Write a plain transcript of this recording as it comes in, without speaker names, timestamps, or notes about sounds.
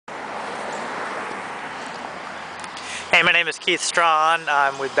Hey, my name is Keith Strawn.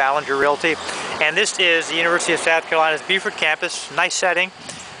 I'm with Ballinger Realty, and this is the University of South Carolina's Beaufort campus. Nice setting.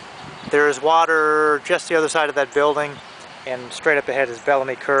 There is water just the other side of that building, and straight up ahead is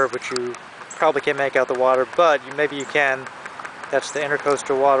Bellamy Curve, which you probably can't make out the water, but maybe you can. That's the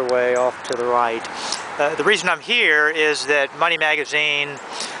Intercoastal Waterway off to the right. The reason I'm here is that Money Magazine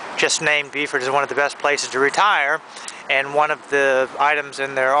just named Beaufort as one of the best places to retire, and one of the items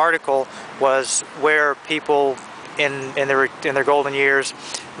in their article was where people in their golden years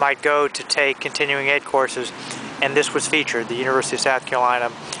might go to take continuing ed courses, and this was featured, the University of South Carolina,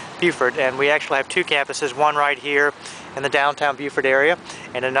 Beaufort. And we actually have two campuses, one right here in the downtown Beaufort area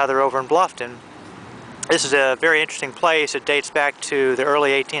and another over in Bluffton. This is a very interesting place. It dates back to the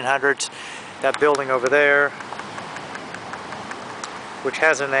early 1800s. That building over there, which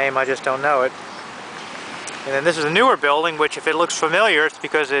has a name, I just don't know it. And then this is a newer building, which if it looks familiar, it's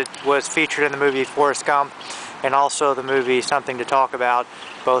because it was featured in the movie Forrest Gump and also the movie Something to Talk About,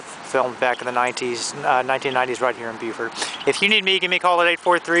 both filmed back in the 1990s right here in Beaufort. If you need me, give me a call at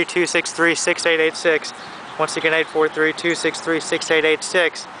 843-263-6886. Once again,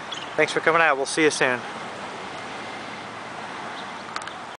 843-263-6886. Thanks for coming out. We'll see you soon.